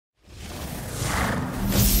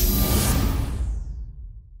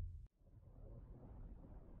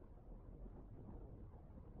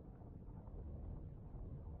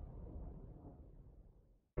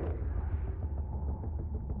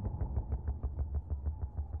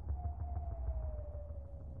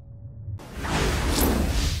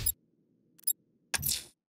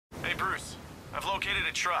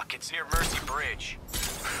a truck. It's near Mercy Bridge.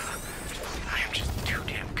 I am just too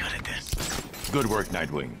damn good at this. Good work,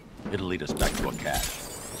 Nightwing. It'll lead us back to a cache.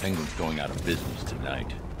 Penguin's going out of business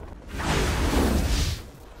tonight.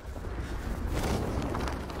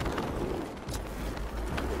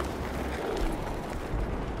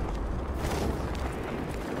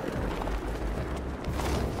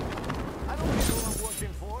 I don't know what I'm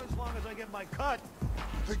working for as long as I get my cut.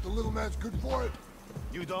 Think the little man's good for it?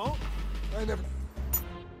 You don't? I never...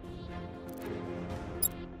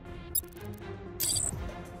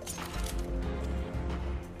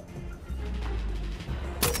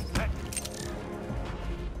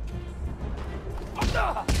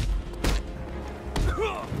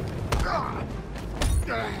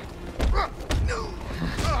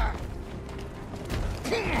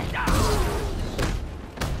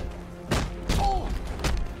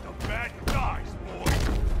 The bad guys, boy.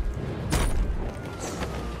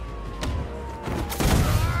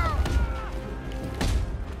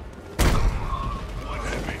 What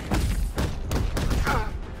hit me?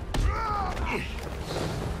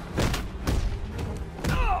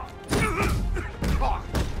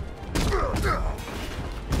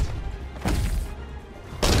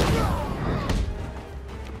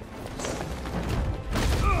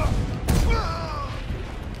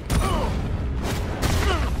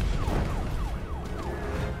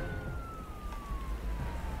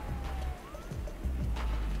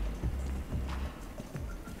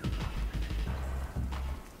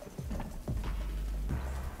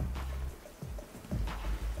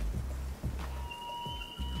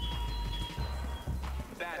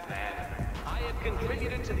 Batman, I have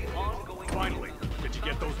contributed to the ongoing... Finally, did you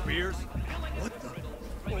get those beers? What the?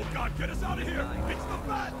 Oh God, get us out of here! It's the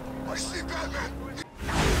Bat! I see Batman!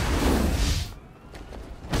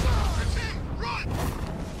 Run!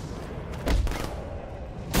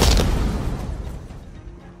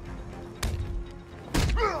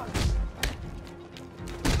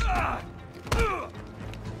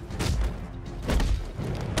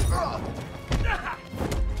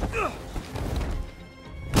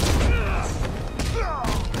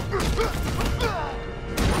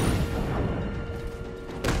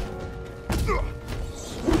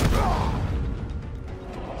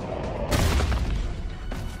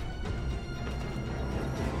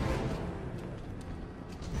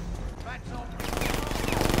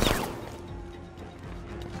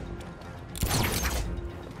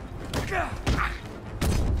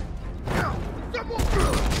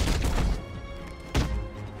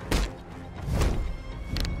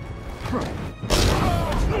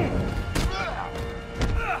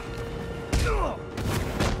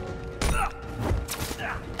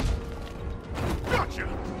 Gotcha!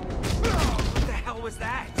 What the hell was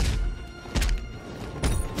that?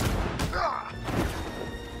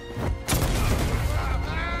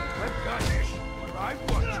 I've got this, but I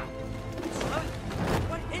want you.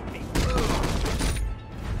 What hit me?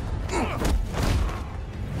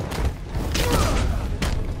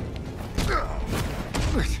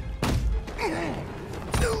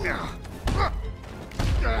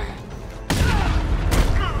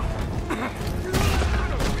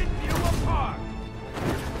 Rip you apart!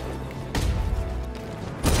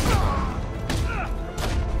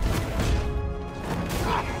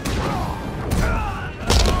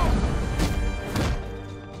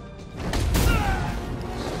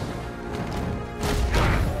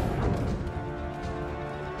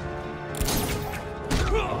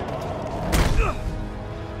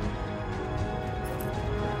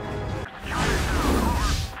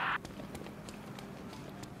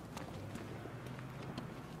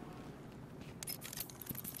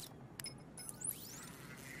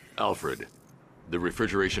 Alfred, the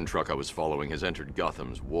refrigeration truck I was following has entered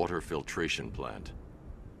Gotham's water filtration plant.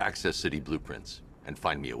 Access city blueprints and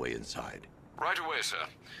find me a way inside. Right away, sir.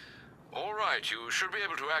 All right, you should be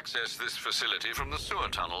able to access this facility from the sewer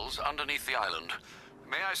tunnels underneath the island.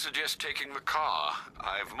 May I suggest taking the car?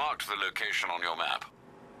 I've marked the location on your map.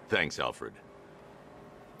 Thanks, Alfred.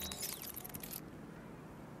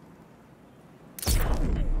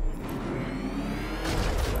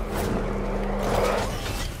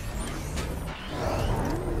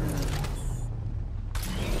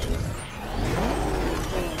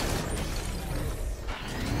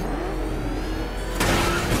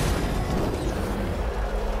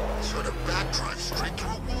 So the Bat drive straight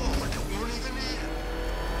through a wall like it weren't even here.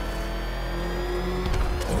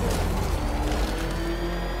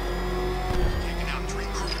 Taking out 3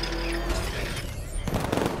 crew.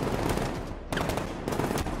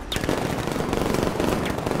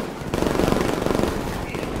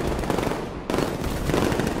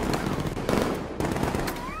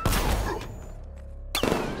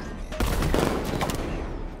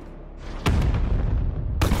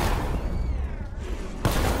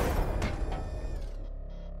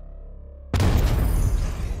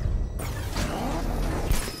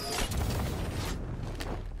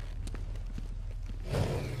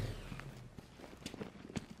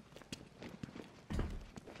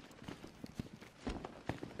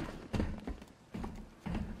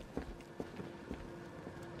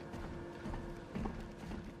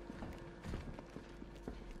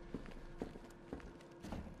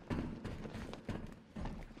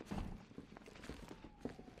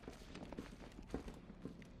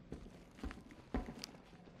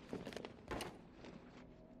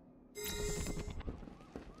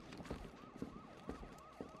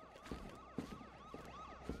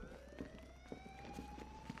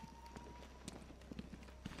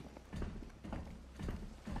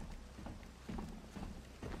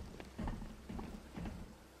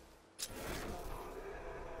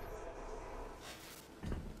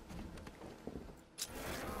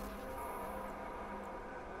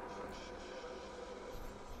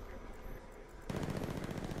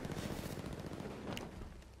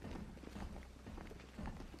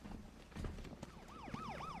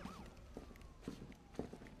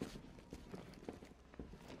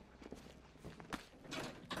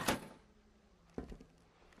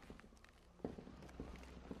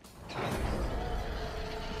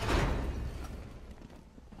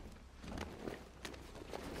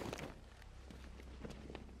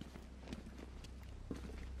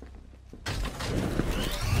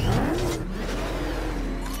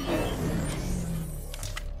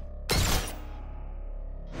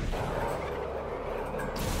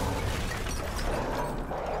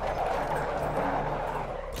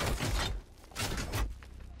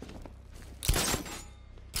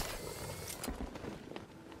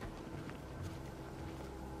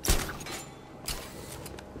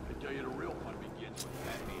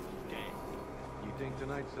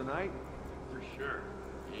 tonight? For sure.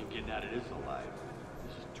 He ain't getting out of this alive.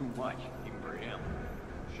 This is too much, even for him.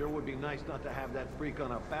 Sure would be nice not to have that freak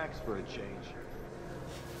on our backs for a change.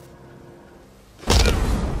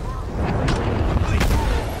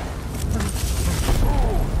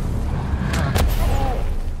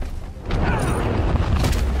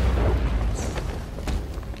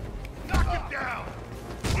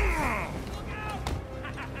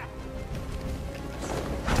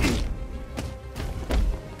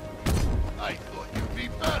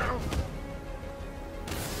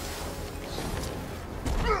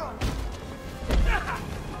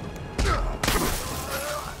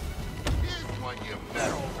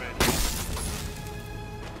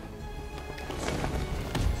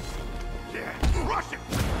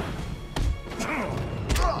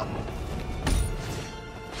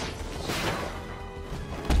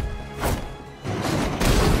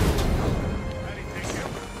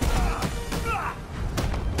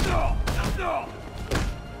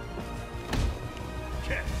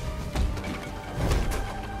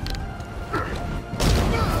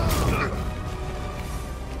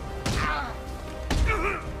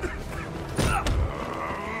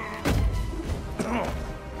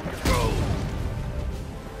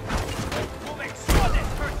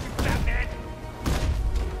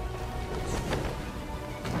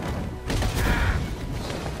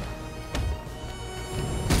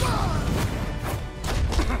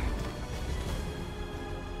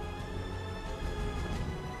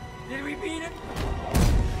 Did we beat it?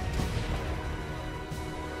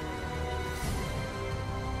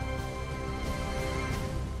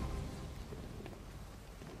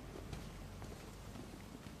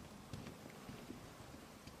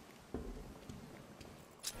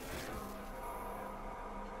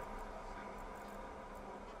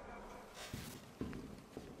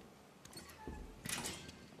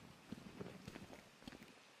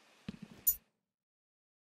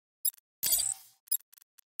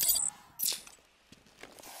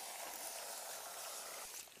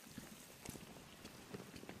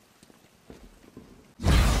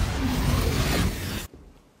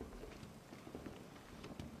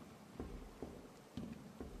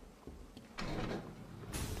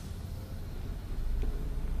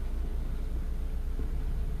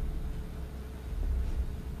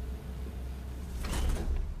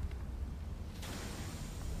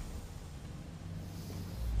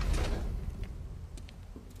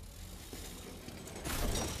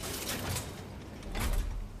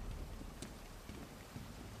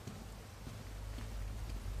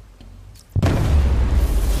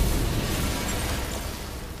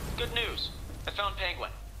 Good news. I found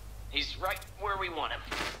Penguin. He's right where we want him.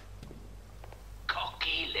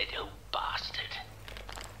 Cocky little bastard.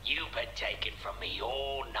 You've been taking from me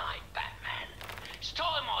all night, Batman. It's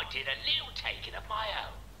time I did a little taking of my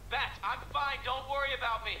own. Bat, I'm fine. Don't worry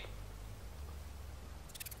about me.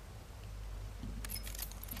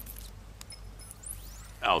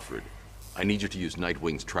 Alfred, I need you to use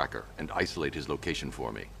Nightwing's tracker and isolate his location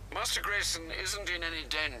for me. Master Grayson isn't in any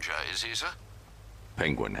danger, is he, sir?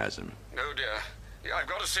 Penguin has him. Oh dear. Yeah, I've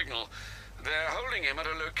got a signal. They're holding him at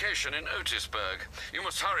a location in Otisburg. You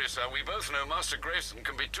must hurry, sir. We both know Master Grayson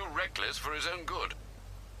can be too reckless for his own good.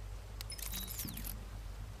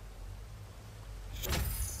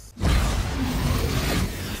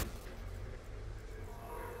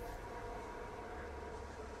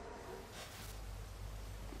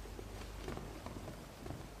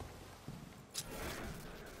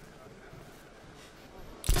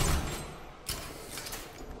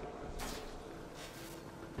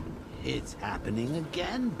 It's happening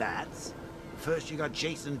again, Bats. First you got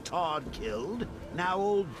Jason Todd killed, now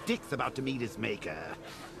old Dick's about to meet his maker.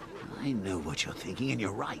 I know what you're thinking, and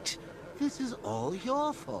you're right. This is all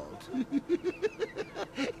your fault.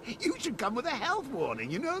 You should come with a health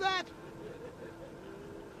warning, you know that?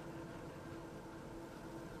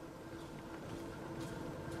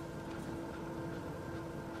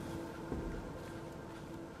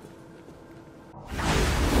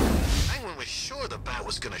 Penguin was sure the bat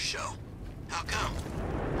was gonna show. How come?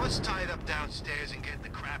 What's tied up downstairs and getting the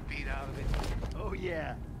crap beat out of it? Oh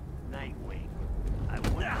yeah, Nightwing. I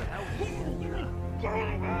wonder how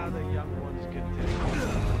the young ones can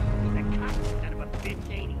take The cop's son of a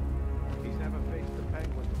bitch, ain't he? He's never faced the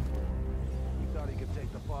Penguin before. He thought he could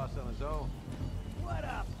take the boss on his own. What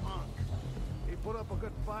a punk! He put up a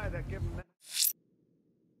good fight that gave him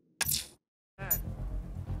that.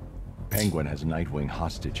 Penguin has Nightwing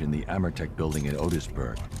hostage in the Amertech building in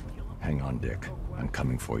Otisburg. Hang on, Dick. I'm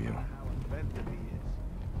coming for you. How inventive he is.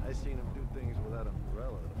 I seen him do things with that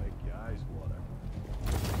umbrella to make your eyes water.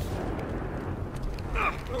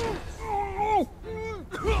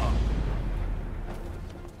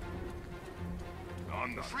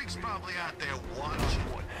 The freak's probably out there watching.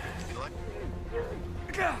 You like...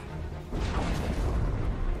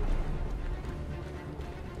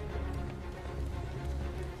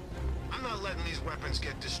 I'm not letting these weapons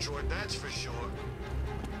get destroyed, that's for sure.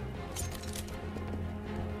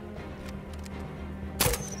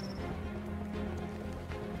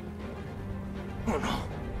 Oh no!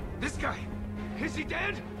 This guy! Is he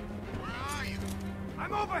dead? Where are you?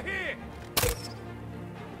 I'm over here!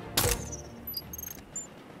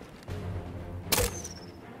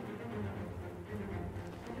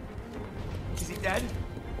 Is he dead?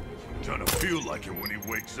 Gonna feel like it when he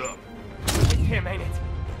wakes up. It's him, ain't it?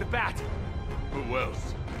 The bat! Who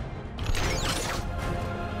else?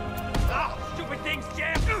 Ah! Stupid thing's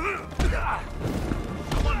jammed!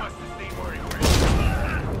 Someone must have seen where he went.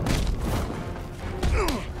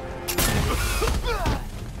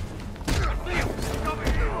 Over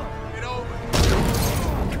here! Get over!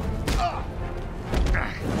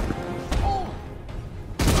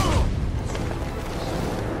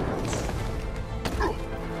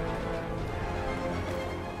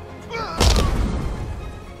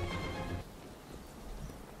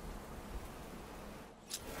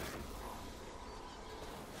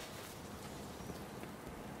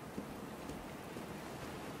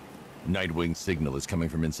 Nightwing's signal is coming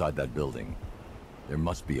from inside that building. There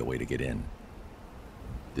must be a way to get in.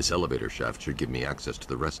 This elevator shaft should give me access to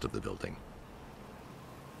the rest of the building.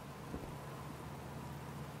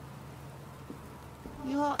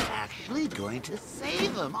 You're actually going to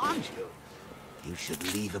save him, aren't you? You should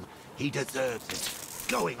leave him. He deserves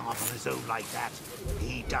it. Going off on his own like that.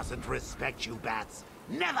 He doesn't respect you, Bats.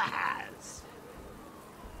 Never has.